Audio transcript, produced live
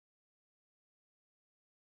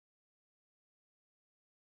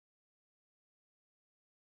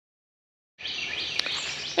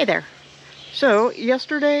Hey there. So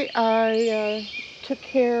yesterday I took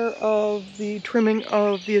care of the trimming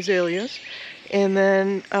of the azaleas, and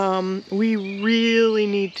then we really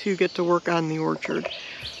need to get to work on the orchard.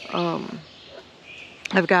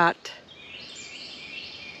 I've got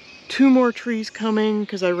 2 more trees coming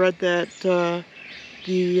because I read that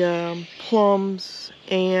the plums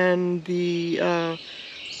and the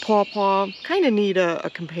pawpaw kind of need a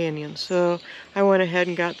companion, so I went ahead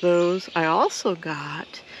and got those. I also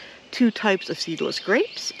got 2 types of seedless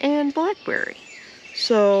grapes and blackberry.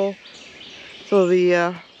 So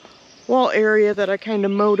the wall area that I kind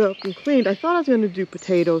of mowed up and cleaned, I thought I was going to do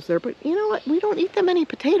potatoes there, but you know what? We don't eat that many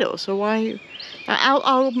potatoes, so why?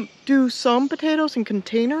 I'll do some potatoes in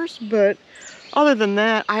containers, but other than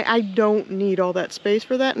that, I don't need all that space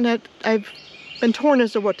for that, and I've been torn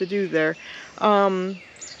as to what to do there.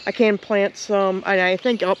 I can plant some, I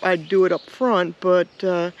think I'd do it up front, but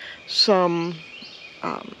some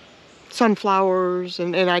sunflowers,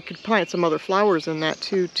 and I could plant some other flowers in that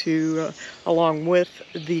too, along with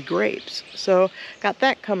the grapes. So got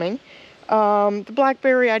that coming. The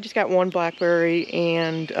blackberry, I just got 1 blackberry,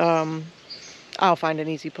 and I'll find an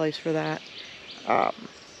easy place for that.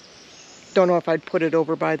 Don't know if I'd put it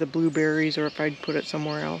over by the blueberries or if I'd put it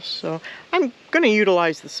somewhere else. So I'm going to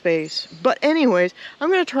utilize the space. But anyways, I'm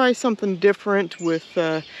going to try something different with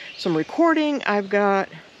some recording. I've got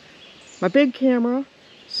my big camera,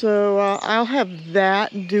 so I'll have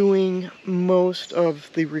that doing most of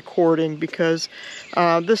the recording, because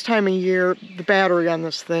this time of year the battery on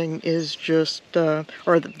this thing is just,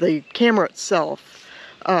 or the camera itself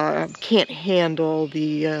can't handle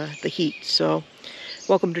the heat. So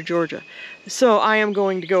welcome to Georgia. So I am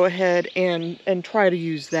going to go ahead and try to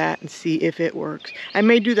use that and see if it works. I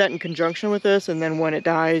may do that in conjunction with this, and then when it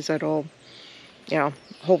dies, it'll, you know,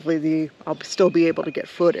 hopefully I'll still be able to get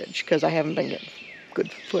footage, because I haven't been getting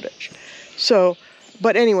good footage. So,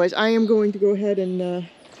 but anyways, I am going to go ahead and,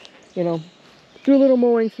 you know, do a little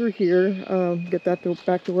mowing through here, get that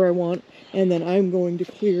back to where I want, and then I'm going to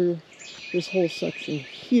clear this whole section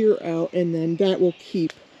here out, and then that will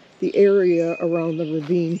keep the area around the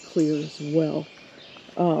ravine clear as well.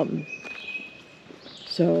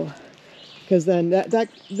 So, because then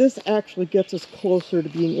this actually gets us closer to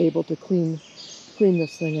being able to clean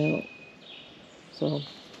this thing out. So,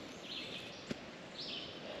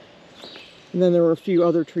 and then there were a few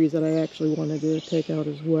other trees that I actually wanted to take out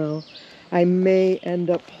as well. I may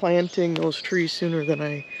end up planting those trees sooner than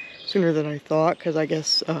I thought, because I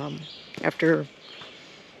guess after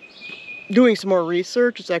doing some more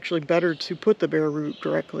research, it's actually better to put the bare root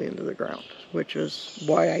directly into the ground, which is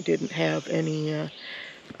why I didn't have any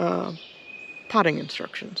potting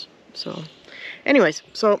instructions. So anyways,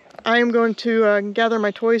 so I am going to gather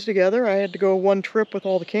my toys together. I had to go 1 trip with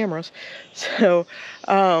all the cameras, so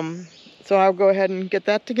so I'll go ahead and get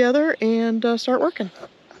that together and start working.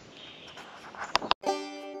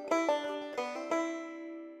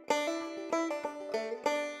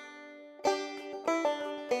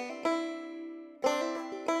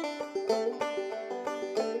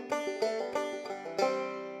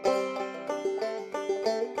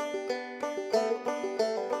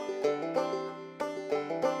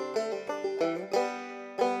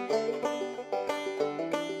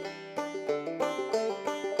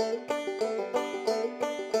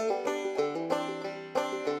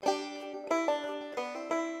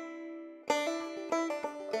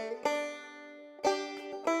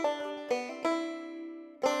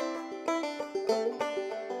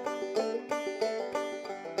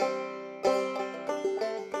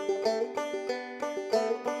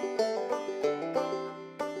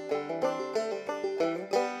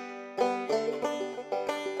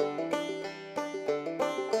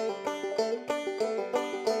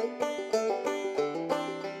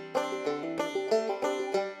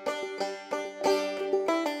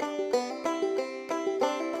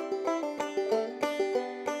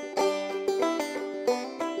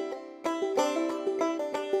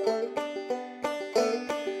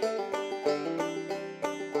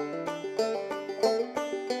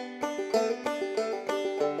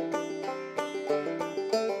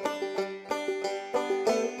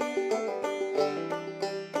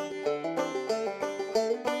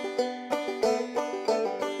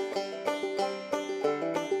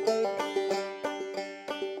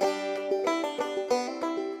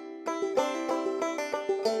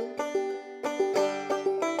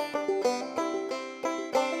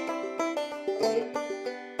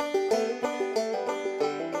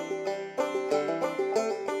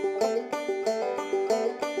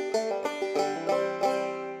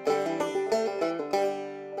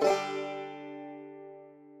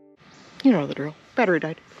 You know the drill. Battery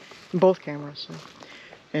died. In both cameras. So.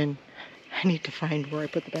 And I need to find where I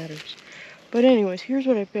put the batteries. But anyways, here's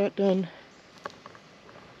what I've got done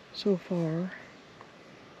so far.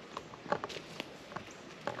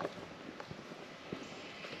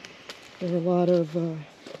 There are a lot of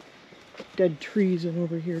dead trees in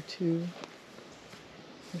over here too.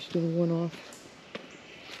 There's still one off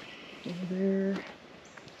over there.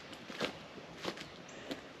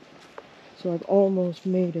 So I've almost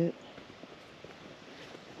made it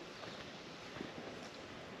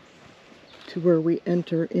to where we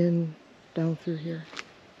enter in down through here.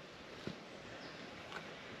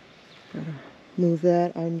 Gotta move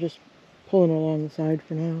that. I'm just pulling along the side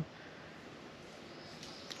for now.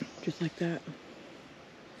 Just like that.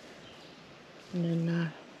 And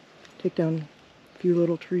then take down a few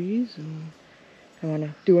little trees, and I want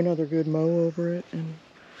to do another good mow over it and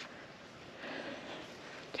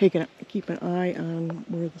keep an eye on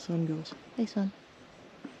where the sun goes. Hey, sun.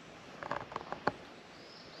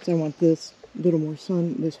 Because I want this little more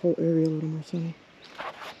sun, this whole area a little more sunny.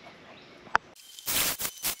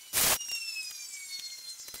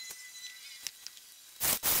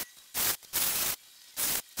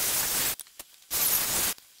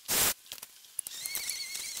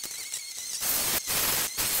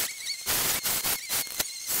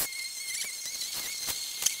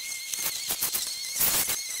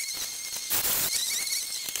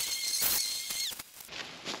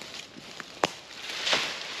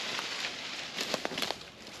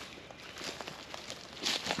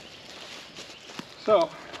 So,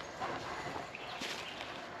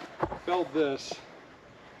 felled this. I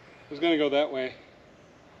was going to go that way,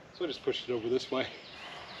 so I just pushed it over this way.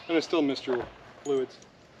 And I still missed your fluids.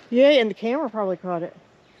 Yeah, and the camera probably caught it.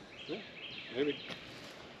 Yeah, maybe.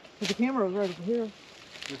 But the camera was right over here.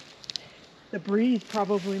 Yeah. The breeze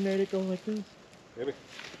probably made it go like this.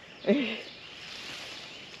 Maybe.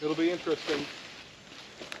 It'll be interesting.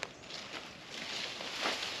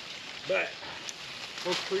 But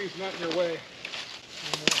those trees not in your way.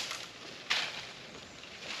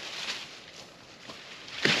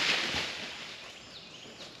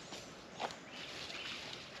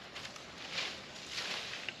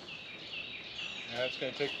 Yeah, it's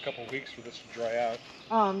going to take a couple of weeks for this to dry out.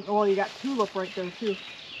 Well, you got tulip right there too.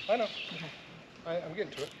 I know. Okay. I'm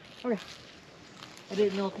getting to it. Okay. I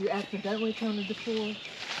didn't know if you accidentally counted to 4.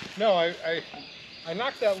 No, I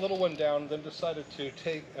knocked that little one down, then decided to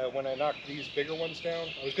take, when I knocked these bigger ones down,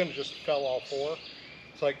 I was going to just fell all 4.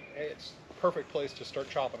 It's like, it's a perfect place to start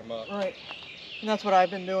chopping them up. Right. And that's what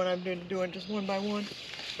I've been doing. I've been doing just one by one.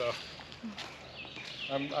 So,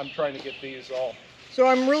 I'm trying to get these all. So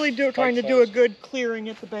I'm really trying to do a good clearing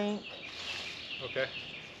at the bank. Okay.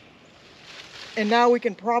 And now we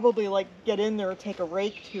can probably like get in there and take a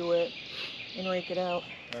rake to it and rake it out.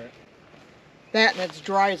 All right. That, and it's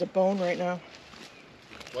dry as a bone right now.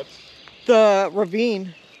 What's? The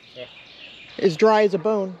ravine is dry as a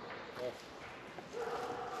bone.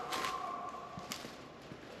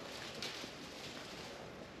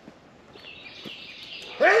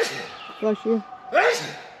 Bless you.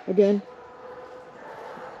 Again.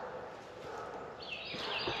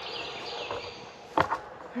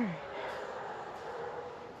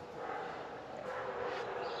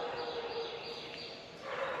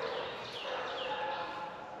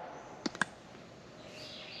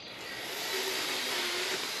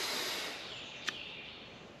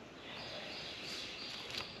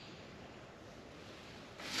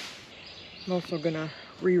 I'm also gonna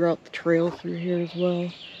reroute the trail through here as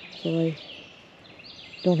well, so I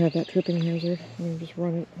don't have that tripping hazard. I'm gonna just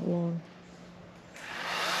run it along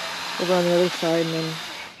over on the other side, and then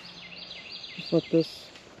just let this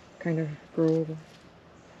kind of grow over.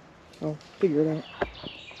 I'll figure it out.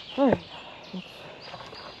 Alright, let's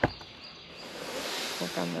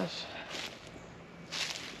work on this.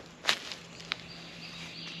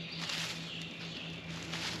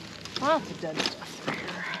 Lots of dead stuff through here.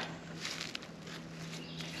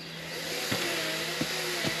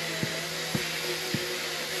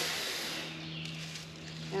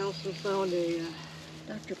 I also found a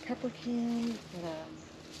Dr. Pepper can and a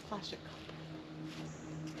plastic cup.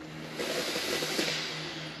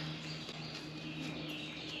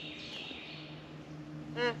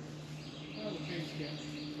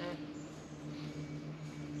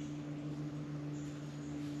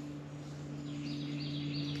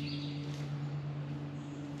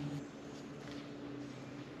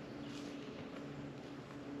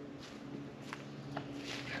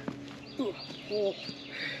 Oh.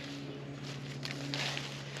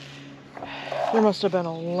 There must have been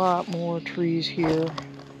a lot more trees here.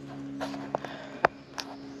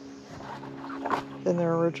 than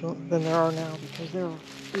there are now, because there are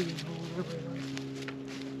freezing holes everywhere.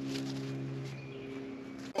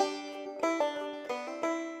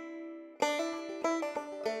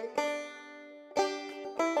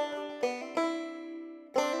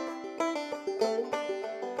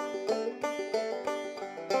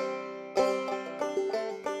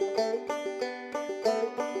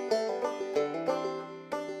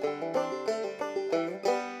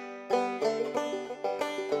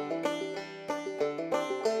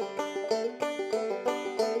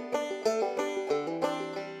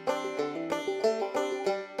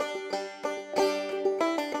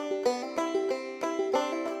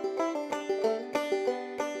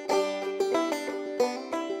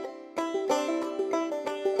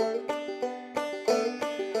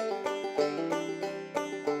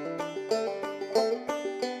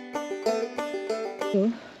 So,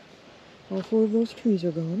 all 4 of those trees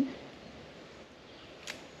are gone.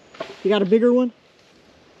 You got a bigger one?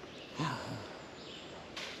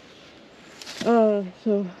 So...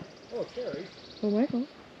 Oh, Terry. Oh, Michael.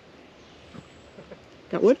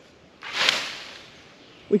 Got wood?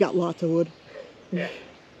 We got lots of wood. Yeah.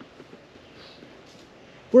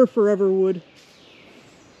 We're forever wood.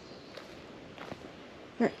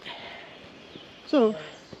 Alright. So,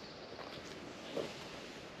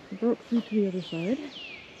 I broke through to the other side.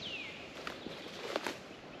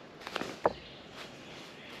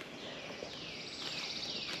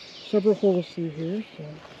 Several holes through here,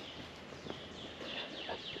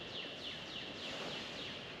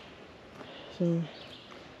 so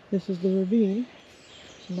this is the ravine.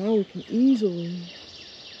 So now we can easily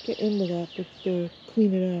get into that to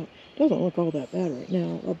clean it out. Doesn't look all that bad right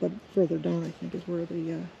now, but further down I think is where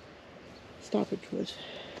the stoppage was.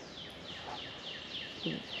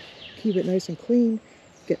 So keep it nice and clean,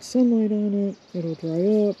 get sunlight on it, it'll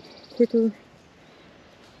dry up quicker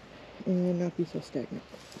and not be so stagnant.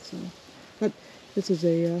 So but this is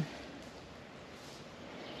a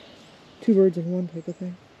 2 birds in 1 type of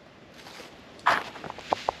thing.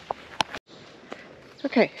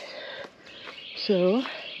 Okay, so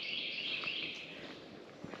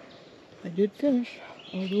I did finish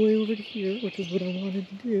all the way over to here, which is what I wanted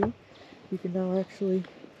to do. You can now actually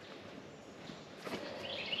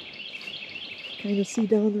kind of see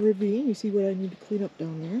down the ravine. You see what I need to clean up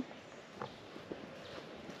down there.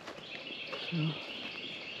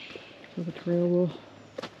 So the trail will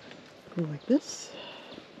go like this.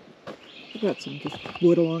 I've got some just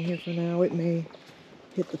wood along here for now. It may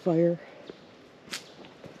hit the fire.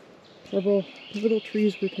 Several little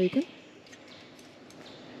trees were taken.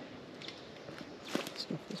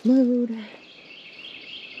 Stuff was mowed.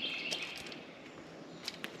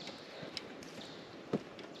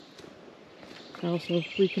 Also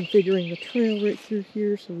reconfiguring the trail right through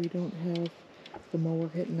here so we don't have the mower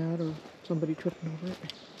hitting out or somebody tripping over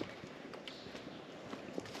it.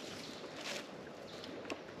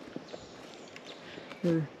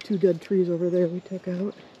 There are 2 dead trees over there we took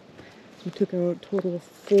out. We took out a total of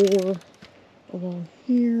 4 along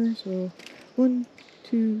here. So 1,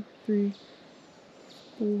 2, 3,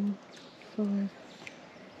 4, 5,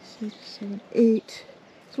 6, 7, 8.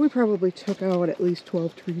 So we probably took out at least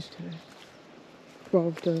 12 trees today.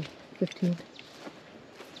 12 to 15.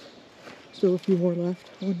 Still a few more left.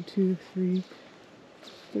 1, 2, 3,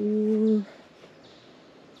 4,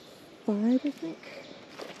 5, I think.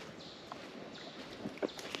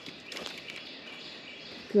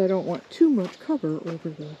 Because I don't want too much cover over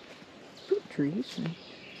the fruit trees. And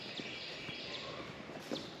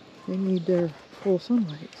they need their full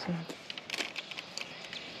sunlight. So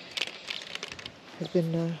I've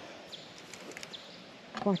been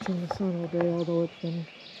watching the sun all day, although it's been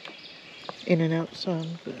in and out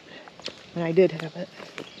sun. But and I did have it.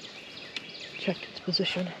 Checked its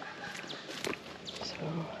position. So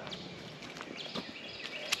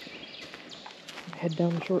head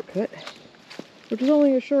down the shortcut. Which is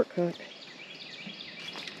only a shortcut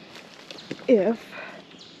if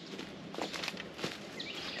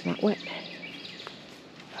it's not wet.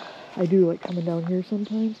 I do like coming down here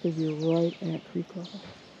sometimes because you're right at creek level.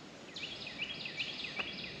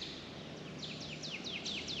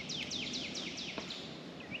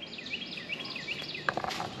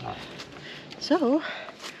 So,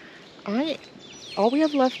 all we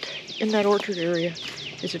have left in that orchard area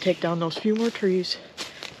is to take down those few more trees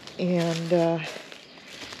and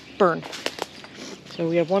burn. So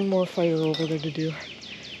we have one more fire over there to do,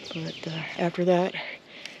 but after that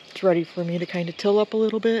it's ready for me to kind of till up a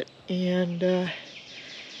little bit, and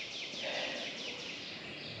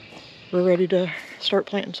we're ready to start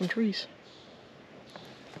planting some trees.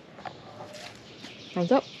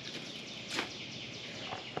 Thumbs up.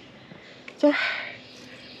 So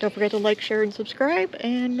Don't forget to like, share, and subscribe,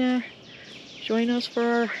 and join us for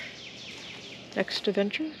our next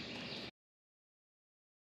adventure.